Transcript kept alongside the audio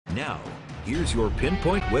Now, here's your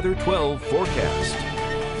Pinpoint Weather 12 forecast.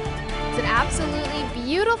 It's an absolutely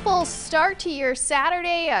beautiful start to your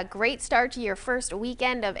Saturday, a great start to your first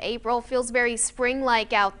weekend of April. Feels very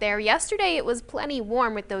spring-like out there. Yesterday it was plenty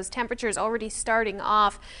warm with those temperatures already starting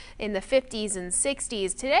off in the 50s and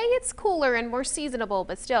 60s. Today it's cooler and more seasonable,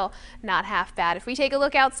 but still not half bad. If we take a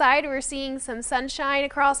look outside, we're seeing some sunshine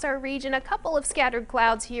across our region, a couple of scattered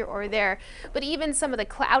clouds here or there, but even some of the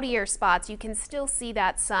cloudier spots, you can still see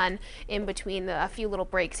that sun in between a few little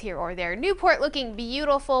breaks here or there. Newport looking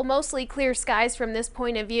beautiful, mostly clear skies from this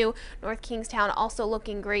point of view. North Kingstown also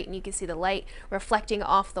looking great, and you can see the light reflecting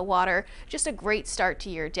off the water. Just a great start to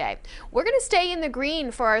your day. We're going to stay in the green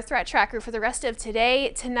for our threat tracker for the rest of today,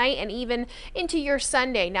 tonight, and even into your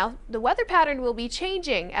Sunday. Now, the weather pattern will be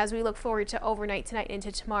changing as we look forward to overnight tonight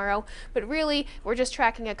into tomorrow, but really we're just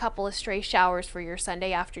tracking a couple of stray showers for your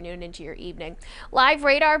Sunday afternoon into your evening. Live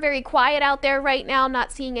radar, very quiet out there right now,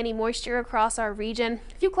 not seeing any moisture across our region.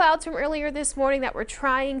 A few clouds from earlier this morning that were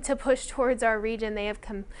trying to push towards our region. They have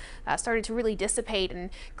started to really dissipate and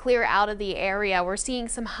clear out of the area. We're seeing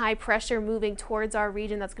some high pressure moving towards our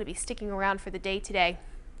region that's going to be sticking around for the day today,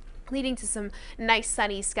 leading to some nice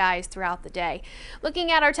sunny skies throughout the day. Looking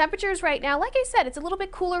at our temperatures right now, like I said, it's a little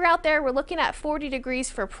bit cooler out there. We're looking at 40 degrees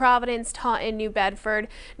for Providence, Taunton, New Bedford,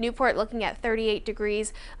 Newport looking at 38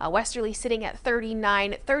 degrees, Westerly sitting at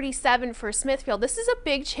 39, 37 for Smithfield. This is a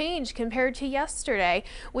big change compared to yesterday.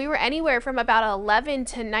 We were anywhere from about 11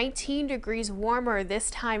 to 19 degrees warmer this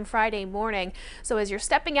time Friday morning. So as you're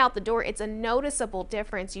stepping out the door, it's a noticeable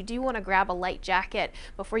difference. You do want to grab a light jacket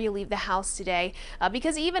before you leave the house today,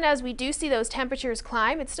 because even as we do see those temperatures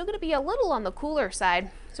climb, it's still going to be a little on the cooler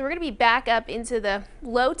side. So we're going to be back up into the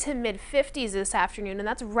low to mid 50s this afternoon, and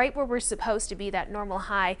that's right where we're supposed to be. That normal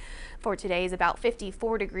high for today is about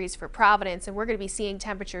 54 degrees for Providence, and we're going to be seeing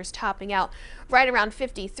temperatures topping out right around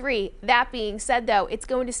 53. That being said, though, it's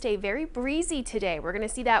going to stay very breezy today. We're going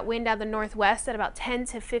to see that wind out of the northwest at about 10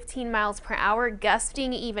 to 15 miles per hour,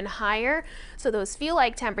 gusting even higher. So those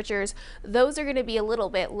feel-like temperatures, those are going to be a little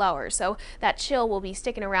bit lower. So that chill will be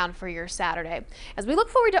sticking around for your Saturday. As we look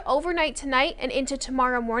forward to overnight tonight and into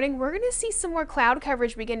tomorrow morning, we're going to see some more cloud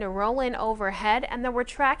coverage begin to roll in overhead, and then we're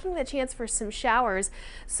tracking the chance for some showers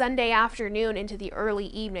Sunday afternoon into the early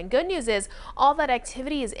evening. Good news is all that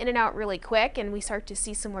activity is in and out really quick, and we start to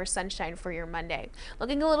see some more sunshine for your Monday.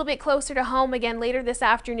 Looking a little bit closer to home again later this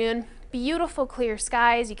afternoon, beautiful clear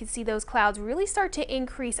skies. You can see those clouds really start to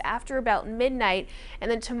increase after about midnight,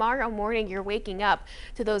 and then tomorrow morning you're waking up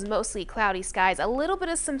to those mostly cloudy skies. A little bit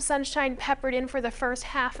of some sunshine peppered in for the first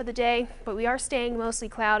half of the day, but we are staying mostly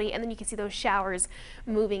cloudy, and then you can see those showers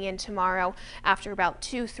moving in tomorrow after about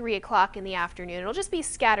 2-3 o'clock in the afternoon. It'll just be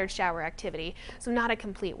scattered shower activity, so not a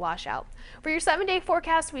complete washout. For your 7-day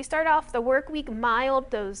forecast, we start off the work week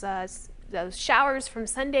mild. Those showers from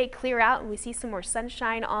Sunday clear out, and we see some more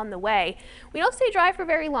sunshine on the way. We don't stay dry for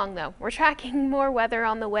very long, though. We're tracking more weather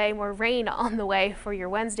on the way, more rain on the way for your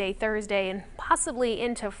Wednesday, Thursday, and possibly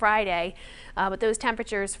into Friday. But those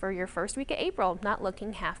temperatures for your first week of April, not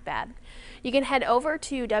looking half bad. You can head over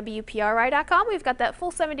to WPRI.com. We've got that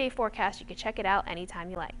full 7-day forecast. You can check it out anytime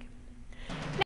you like.